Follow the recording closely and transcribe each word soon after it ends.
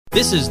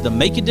This is the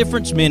Make a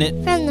Difference Minute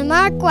from the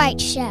Mark White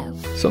Show.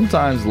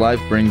 Sometimes life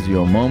brings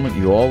you a moment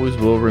you always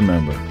will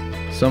remember.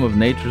 Some of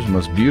nature's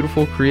most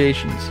beautiful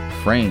creations,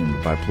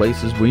 framed by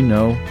places we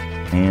know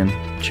and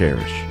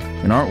cherish.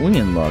 And aren't we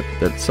in luck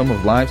that some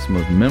of life's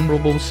most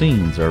memorable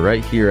scenes are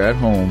right here at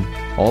home,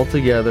 all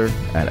together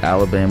at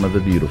Alabama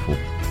the Beautiful,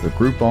 the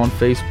group on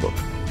Facebook,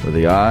 where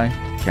the eye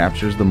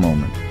captures the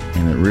moment,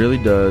 and it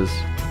really does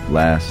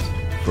last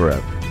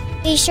forever.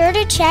 Be sure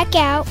to check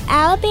out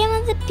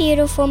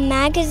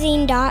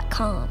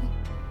alabamathebeautifulmagazine.com.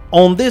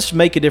 On this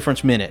Make a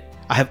Difference Minute,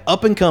 I have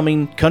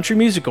up-and-coming country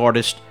music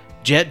artist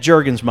Jet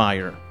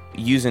Jurgensmeyer.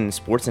 Using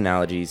sports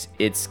analogies,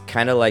 it's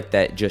kind of like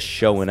that just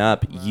showing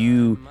up.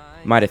 You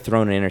might have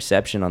thrown an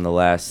interception on the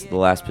last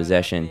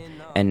possession,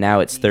 and now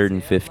it's 3rd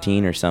and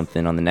 15 or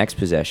something on the next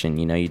possession.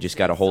 You know, you just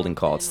got a holding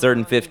call. It's 3rd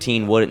and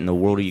 15. What in the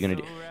world are you going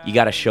to do? You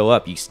got to show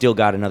up. You still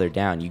got another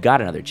down. You got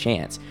another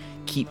chance.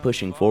 Keep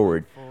pushing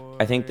forward.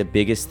 I think the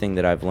biggest thing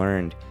that I've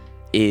learned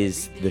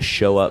is the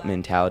show up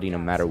mentality no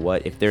matter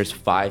what. If there's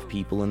 5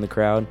 people in the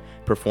crowd,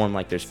 perform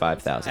like there's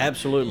 5,000.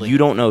 Absolutely. You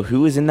don't know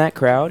who is in that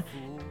crowd,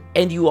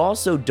 and you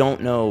also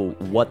don't know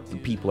what the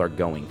people are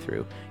going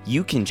through.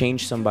 You can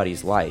change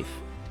somebody's life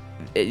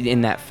in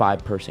that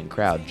 5-person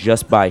crowd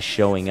just by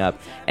showing up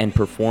and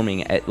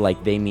performing at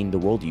like they mean the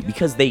world to you,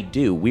 because they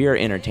do. We are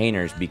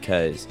entertainers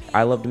because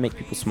I love to make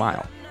people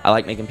smile. I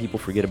like making people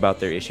forget about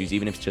their issues,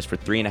 even if it's just for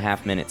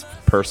 3.5 minutes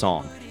per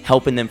song,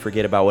 helping them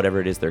forget about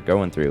whatever it is they're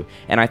going through.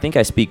 And I think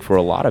I speak for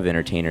a lot of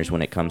entertainers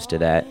when it comes to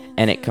that.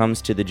 And it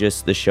comes to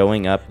the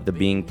showing up, the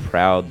being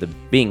proud, the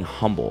being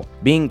humble,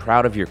 being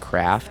proud of your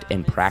craft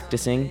and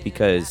practicing,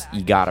 because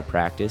you gotta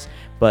practice,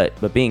 but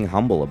being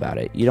humble about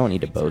it. You don't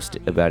need to boast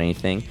about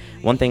anything.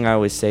 One thing I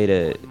always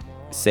say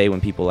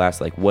when people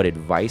ask, like, what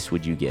advice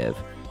would you give,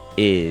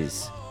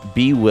 is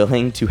be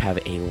willing to have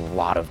a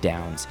lot of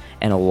downs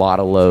and a lot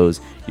of lows.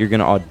 You're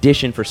going to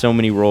audition for so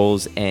many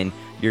roles, and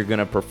you're going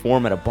to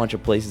perform at a bunch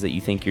of places that you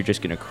think you're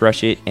just going to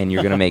crush it, and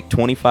you're going to make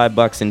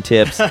 $25 in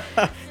tips.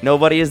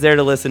 Nobody is there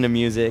to listen to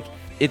music.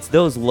 It's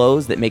those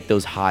lows that make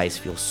those highs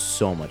feel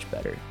so much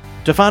better.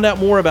 To find out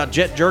more about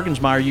Jet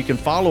Jurgensmeyer, you can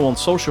follow on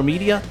social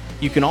media.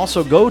 You can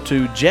also go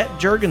to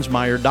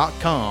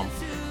jetjurgensmeyer.com.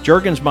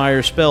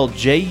 Jurgensmeyer spelled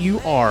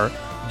Jurgensmeyer.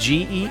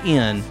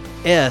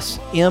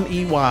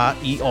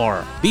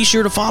 Be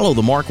sure to follow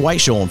The Mark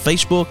White Show on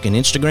Facebook and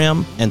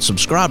Instagram, and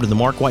subscribe to The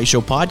Mark White Show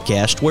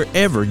podcast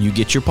wherever you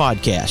get your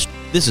podcast.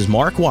 This is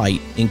Mark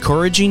White,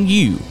 encouraging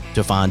you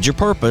to find your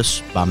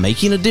purpose by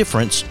making a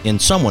difference in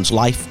someone's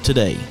life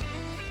today.